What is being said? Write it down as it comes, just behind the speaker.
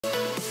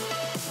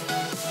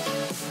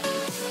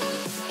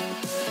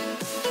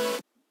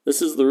This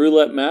is the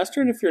Roulette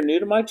Master, and if you're new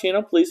to my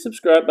channel, please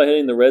subscribe by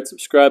hitting the red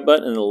subscribe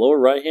button in the lower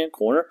right hand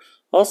corner.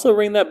 Also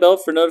ring that bell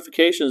for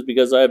notifications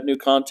because I have new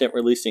content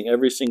releasing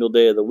every single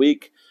day of the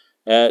week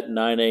at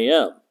 9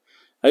 a.m.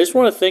 I just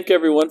want to thank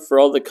everyone for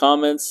all the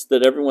comments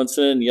that everyone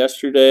sent in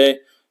yesterday.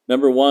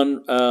 Number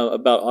one,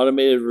 about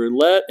automated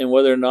roulette and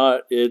whether or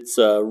not it's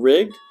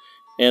rigged.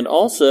 And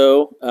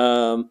also,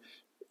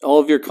 all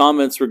of your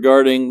comments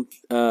regarding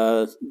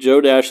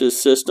Joe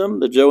Dash's system,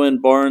 the Joe N.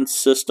 Barnes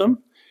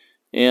system.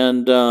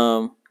 And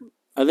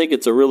I think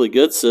it's a really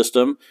good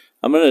system.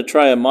 I'm going to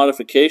try a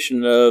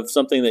modification of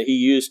something that he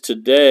used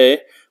today.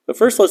 But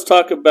first, let's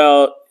talk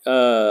about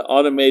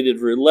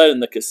automated roulette in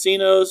the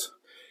casinos.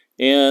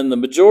 And the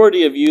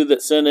majority of you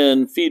that sent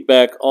in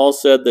feedback all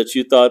said that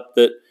you thought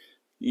that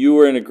you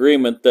were in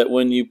agreement that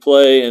when you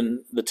play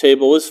and the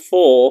table is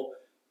full,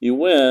 you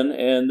win,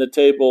 and the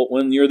table,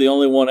 when you're the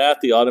only one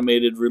at the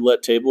automated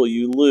roulette table,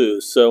 you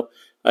lose. So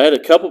I had a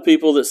couple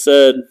people that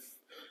said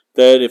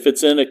that if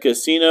it's in a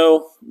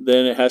casino,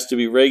 then it has to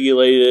be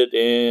regulated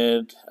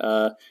and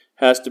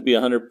has to be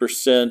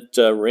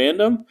 100%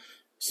 random.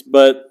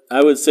 But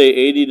I would say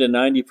 80 to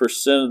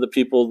 90% of the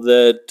people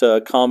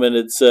that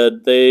commented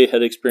said they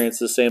had experienced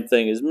the same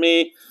thing as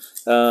me.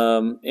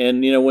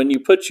 And you know, when you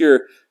put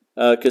your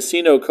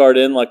casino card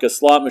in like a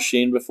slot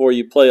machine before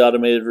you play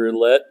automated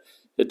roulette,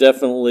 it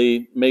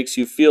definitely makes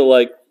you feel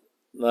like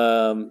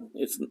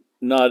it's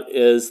not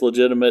as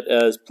legitimate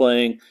as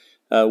playing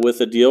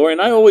with a dealer. And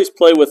I always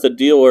play with a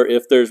dealer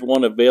if there's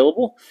one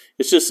available.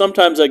 It's just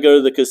sometimes I go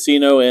to the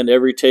casino and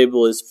every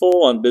table is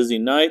full on busy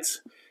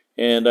nights.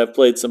 And I've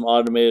played some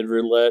automated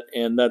roulette,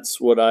 and that's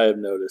what I have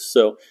noticed.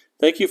 So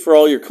thank you for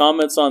all your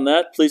comments on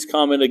that. Please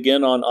comment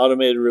again on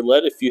automated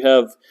roulette if you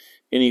have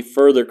any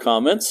further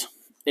comments.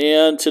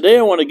 And today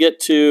I want to get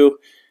to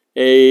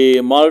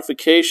a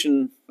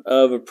modification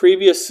of a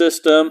previous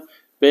system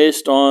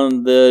based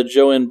on the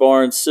Joe N.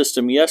 Barnes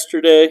system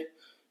yesterday.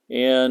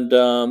 And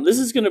this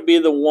is going to be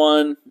the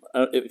one,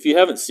 if you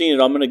haven't seen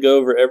it, I'm going to go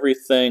over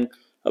everything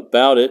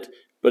about it.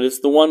 But it's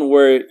the one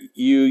where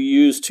you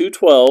use two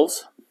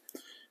 12s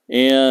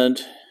and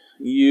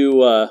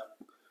you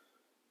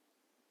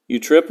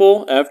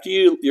triple after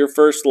your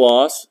first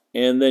loss,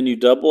 and then you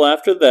double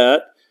after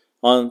that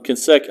on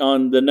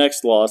the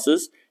next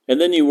losses, and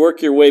then you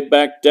work your way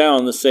back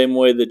down the same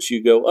way that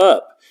you go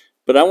up.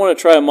 But I want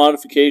to try a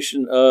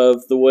modification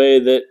of the way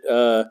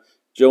that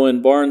Joe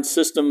N. Barnes'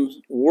 system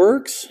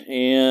works,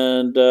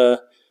 and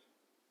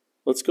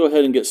let's go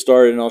ahead and get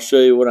started, and I'll show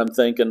you what I'm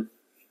thinking.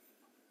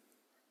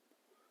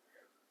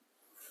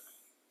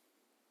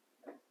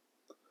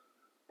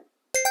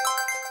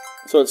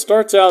 So it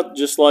starts out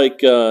just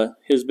like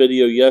his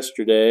video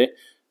yesterday,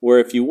 where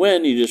if you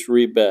win, you just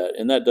rebet,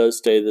 and that does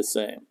stay the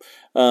same.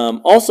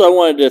 Also, I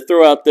wanted to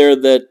throw out there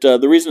that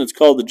the reason it's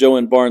called the Joe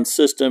N. Barnes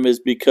system is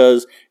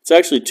because it's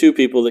actually two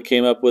people that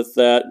came up with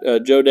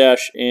that, Joe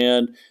Dash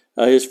and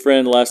his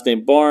friend, last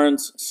name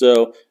Barnes.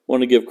 So I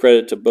want to give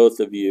credit to both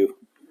of you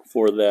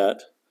for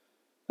that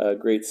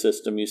great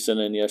system you sent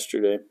in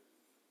yesterday.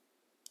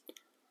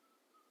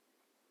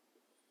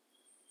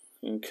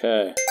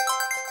 Okay.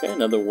 Okay,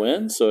 another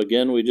win. So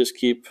again, we just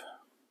keep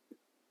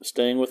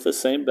staying with the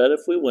same bet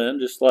if we win,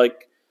 just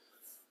like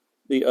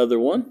the other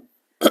one.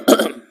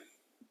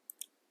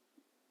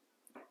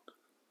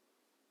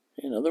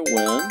 Another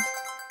win.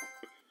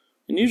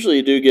 And usually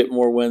you do get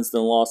more wins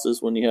than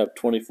losses when you have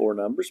 24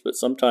 numbers, but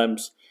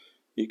sometimes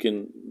you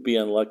can be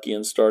unlucky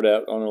and start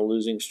out on a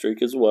losing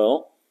streak as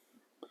well.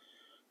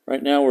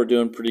 Right now we're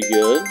doing pretty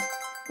good.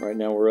 Right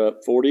now we're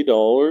up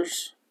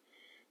 $40.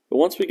 But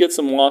once we get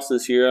some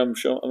losses here, I'm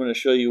going to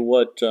show you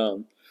what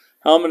how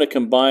I'm going to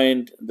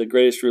combine the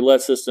greatest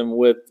roulette system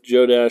with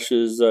Joe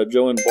Dash's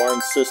Joe N.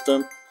 Barnes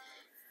system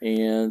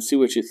and see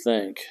what you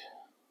think.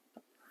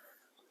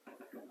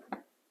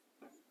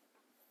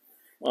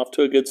 Off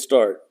to a good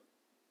start.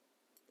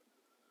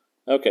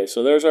 Okay,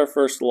 so there's our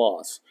first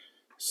loss.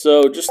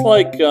 So just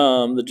like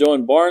the Joe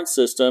N. Barnes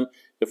system,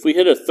 if we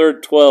hit a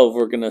third 12,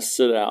 we're going to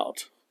sit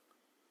out.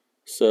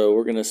 So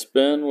we're going to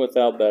spin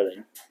without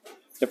betting.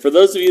 And for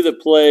those of you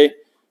that play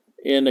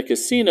in a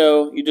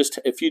casino,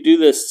 if you do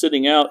this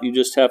sitting out, you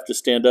just have to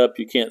stand up.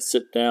 You can't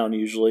sit down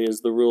usually is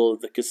the rule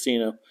of the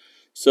casino.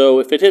 So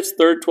if it hits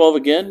third 12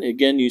 again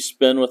you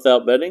spin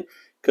without betting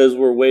because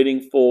we're waiting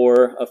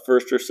for a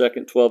first or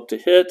second 12 to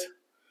hit.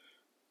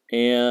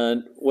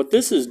 And what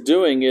this is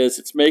doing is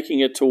it's making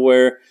it to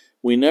where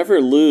we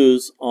never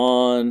lose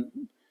on,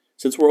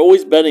 since we're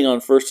always betting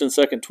on first and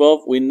second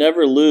 12, we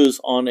never lose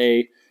on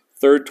a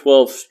third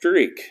 12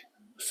 streak.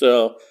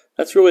 So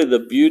that's really the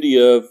beauty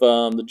of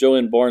the Joe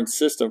N. Barnes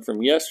system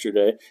from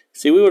yesterday.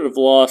 See, we would have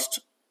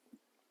lost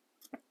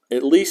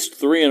at least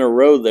 3 in a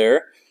row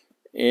there,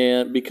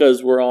 and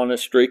because we're on a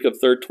streak of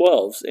third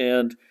 12s.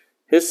 And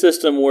his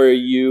system, where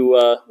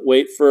you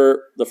wait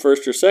for the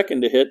first or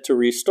second to hit to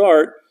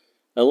restart,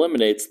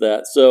 eliminates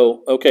that.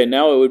 So, okay,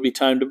 now it would be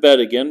time to bet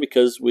again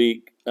because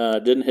we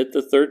didn't hit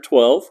the third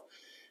 12.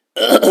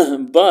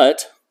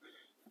 But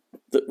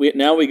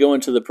now we go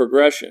into the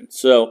progression.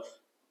 So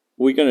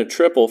we're going to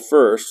triple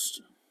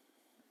first.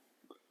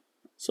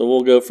 So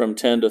we'll go from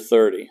 10 to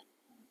 30.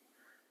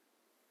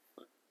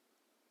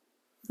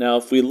 Now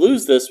if we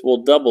lose this,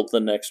 we'll double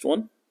the next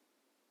one.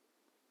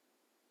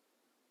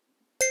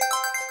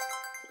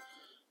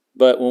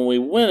 But when we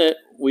win it,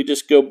 we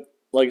just go,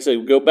 like I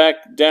said, go back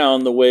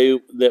down the way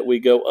that we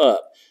go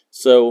up.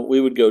 So we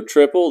would go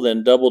triple,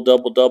 then double,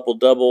 double, double,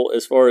 double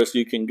as far as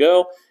you can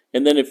go.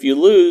 And then if you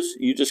lose,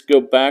 you just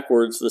go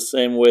backwards the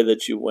same way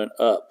that you went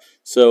up.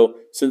 So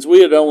since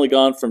we had only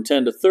gone from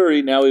 10 to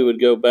 30, now we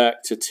would go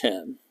back to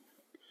 10.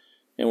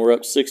 And we're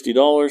up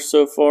 $60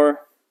 so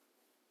far.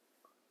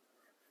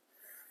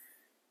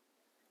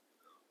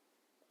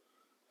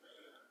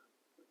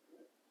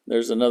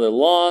 There's another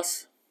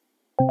loss.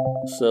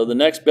 So the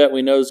next bet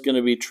we know is going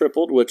to be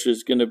tripled, which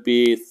is going to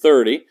be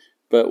 30,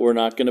 but we're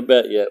not going to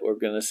bet yet. We're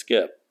going to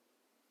skip.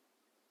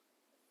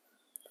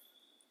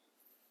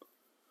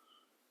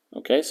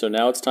 Okay, so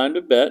now it's time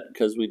to bet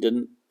because we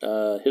didn't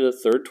hit a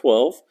third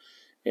 12.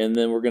 And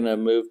then we're going to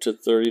move to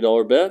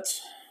 $30 bets.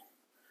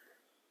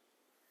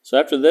 So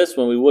after this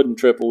one, we wouldn't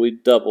triple,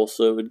 we'd double.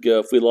 So it would go,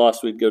 if we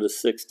lost, we'd go to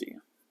 60.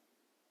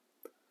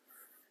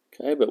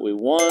 Okay, but we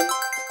won.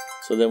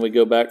 So then we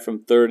go back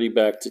from 30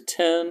 back to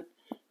 10.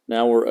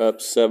 Now we're up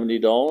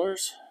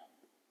 $70.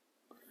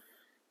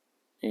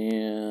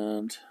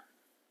 And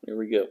there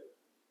we go.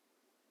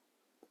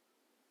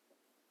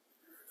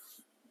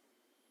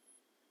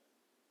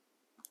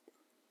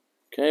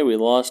 Okay, we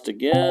lost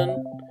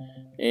again.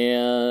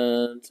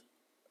 And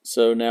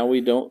so now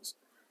we don't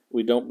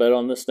bet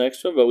on this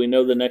next one, but we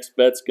know the next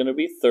bet's going to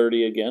be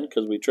 30 again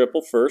because we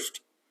triple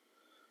first.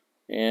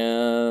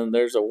 And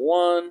there's a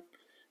 1.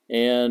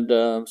 And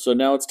so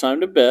now it's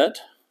time to bet.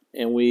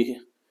 And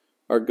we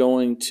are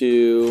going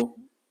to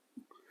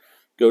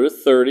go to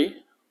 30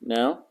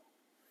 now.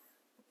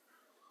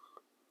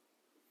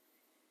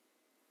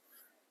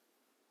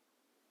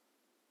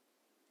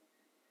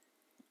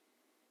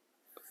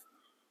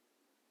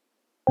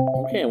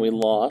 Okay, and we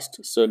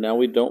lost, so now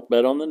we don't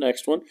bet on the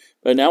next one.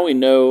 But now we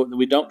know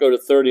we don't go to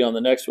 30 on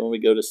the next one, we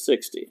go to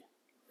 60.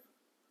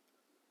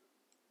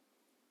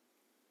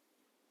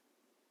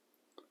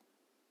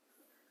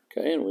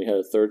 Okay, and we had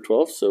a third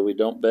 12, so we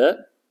don't bet.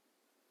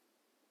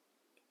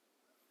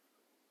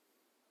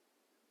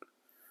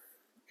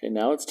 Okay,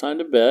 now it's time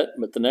to bet,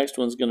 but the next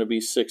one's going to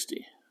be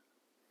 60.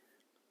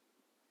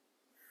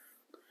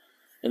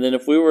 And then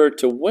if we were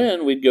to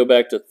win, we'd go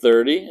back to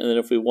 30, and then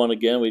if we won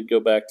again, we'd go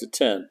back to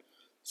 10.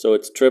 So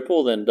it's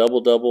triple, then double,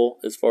 double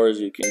as far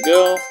as you can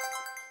go.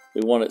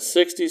 We won at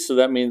 60, so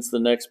that means the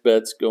next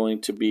bet's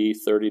going to be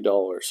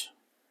 $30.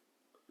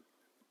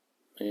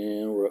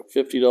 And we're at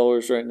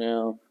 $50 right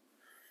now.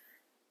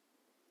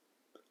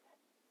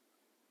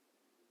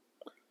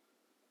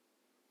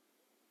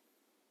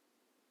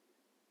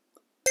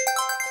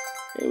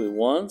 Okay, we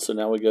won, so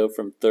now we go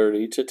from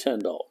 $30 to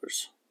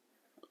 $10.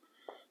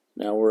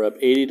 Now we're up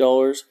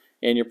 $80,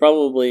 and you're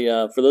probably,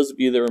 for those of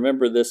you that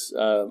remember this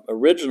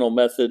original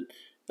method,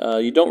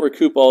 you don't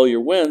recoup all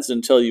your wins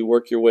until you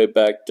work your way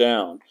back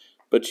down.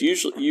 But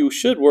usually you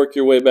should work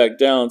your way back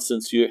down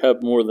since you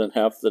have more than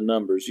half the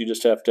numbers. You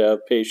just have to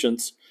have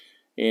patience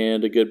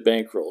and a good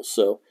bankroll.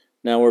 So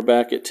now we're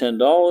back at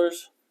 $10.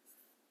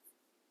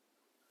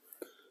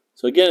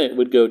 So again, it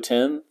would go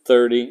 10,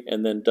 30,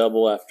 and then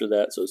double after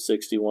that. So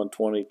 60,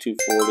 120,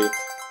 240.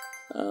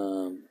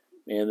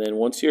 And then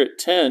once you're at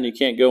 10, you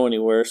can't go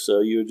anywhere.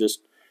 So you would just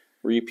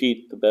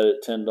repeat the bet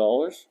at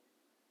 $10.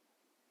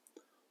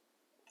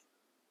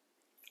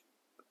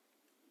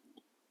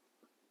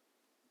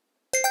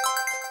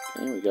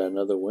 And we got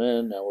another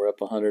win. Now we're up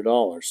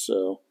 $100.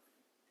 So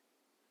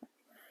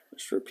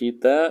let's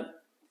repeat that.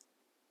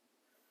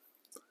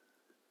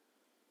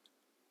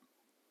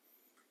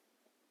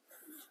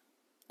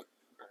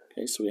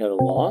 Okay, so we had a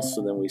loss,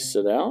 so then we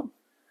sit out.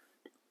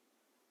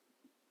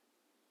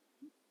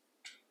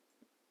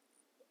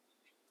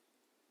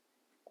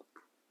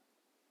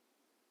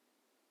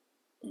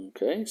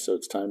 Okay, so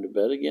it's time to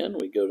bet again.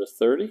 We go to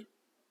 30.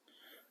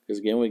 Because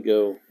again, we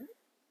go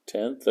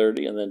 10,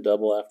 30, and then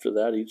double after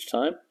that each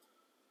time.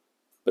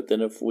 But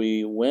then if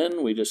we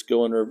win, we just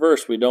go in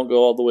reverse. We don't go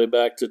all the way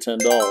back to $10.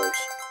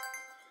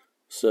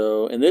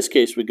 So in this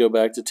case, we go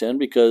back to 10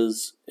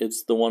 because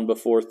it's the one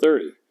before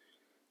 30.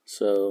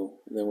 So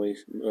then we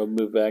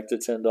move back to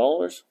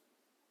 $10.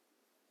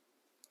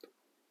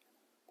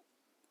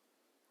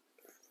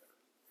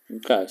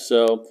 Okay,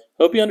 so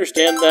hope you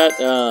understand that.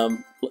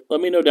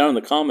 Let me know down in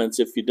the comments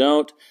if you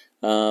don't.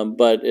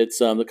 But it's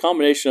the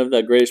combination of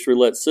that greatest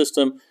roulette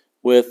system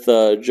with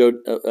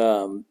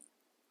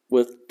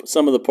with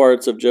some of the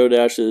parts of Joe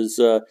Dash's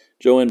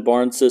Joe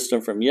Barnes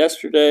system from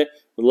yesterday.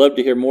 Would love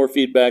to hear more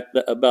feedback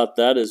about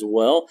that as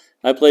well.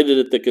 I played it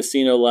at the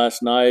casino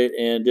last night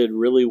and did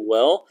really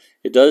well.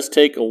 It does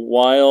take a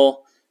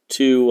while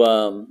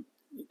to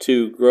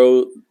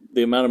grow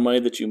the amount of money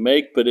that you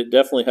make, but it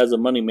definitely has a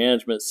money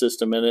management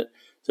system in it.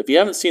 So if you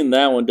haven't seen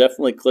that one,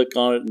 definitely click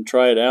on it and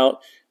try it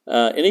out.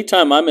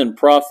 Anytime I'm in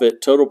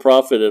profit, total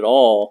profit at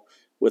all,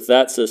 with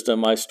that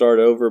system, I start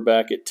over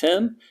back at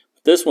 10.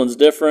 This one's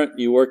different.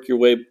 You work your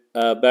way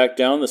back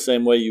down the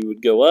same way you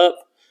would go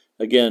up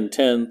again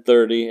 10,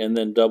 30, and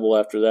then double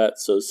after that,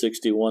 so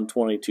 60,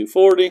 120,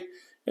 240.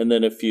 And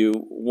then if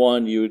you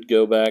won, you would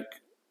go back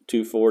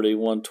 240,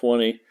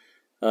 120,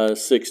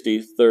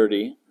 60,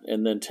 30,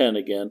 and then 10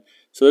 again.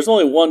 So there's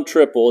only one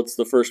triple, it's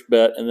the first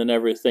bet, and then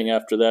everything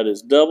after that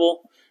is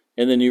double.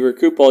 And then you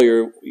recoup all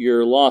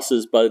your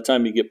losses by the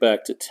time you get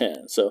back to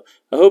 10. So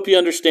I hope you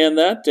understand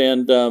that,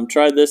 and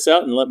try this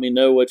out and let me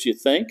know what you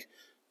think.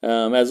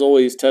 As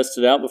always, test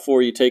it out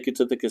before you take it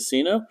to the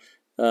casino.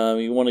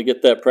 You want to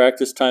get that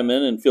practice time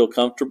in and feel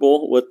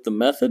comfortable with the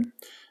method.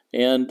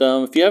 And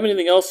if you have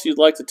anything else you'd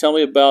like to tell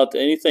me about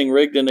anything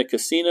rigged in a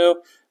casino,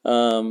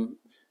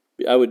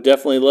 I would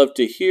definitely love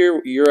to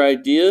hear your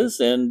ideas.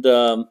 And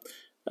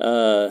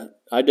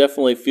I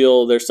definitely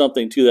feel there's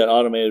something to that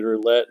automated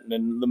roulette,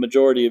 and the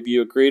majority of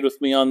you agreed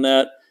with me on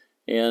that.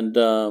 And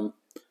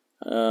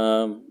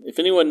if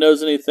anyone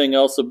knows anything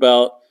else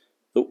about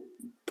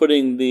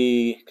putting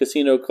the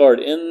casino card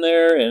in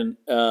there, and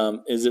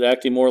is it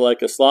acting more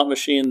like a slot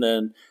machine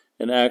than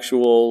an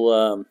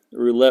actual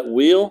roulette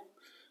wheel?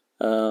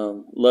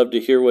 Love to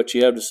hear what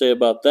you have to say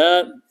about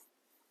that.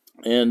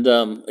 And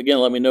again,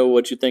 let me know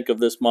what you think of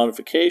this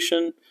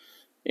modification.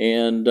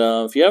 And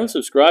if you haven't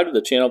subscribed to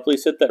the channel,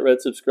 please hit that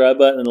red subscribe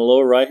button in the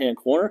lower right hand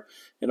corner,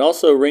 and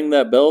also ring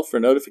that bell for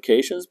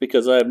notifications,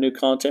 because I have new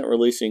content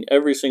releasing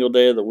every single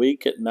day of the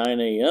week at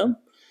 9 a.m.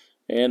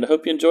 And I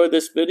hope you enjoyed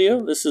this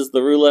video. This is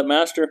the Roulette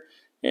Master,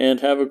 and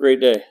have a great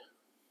day.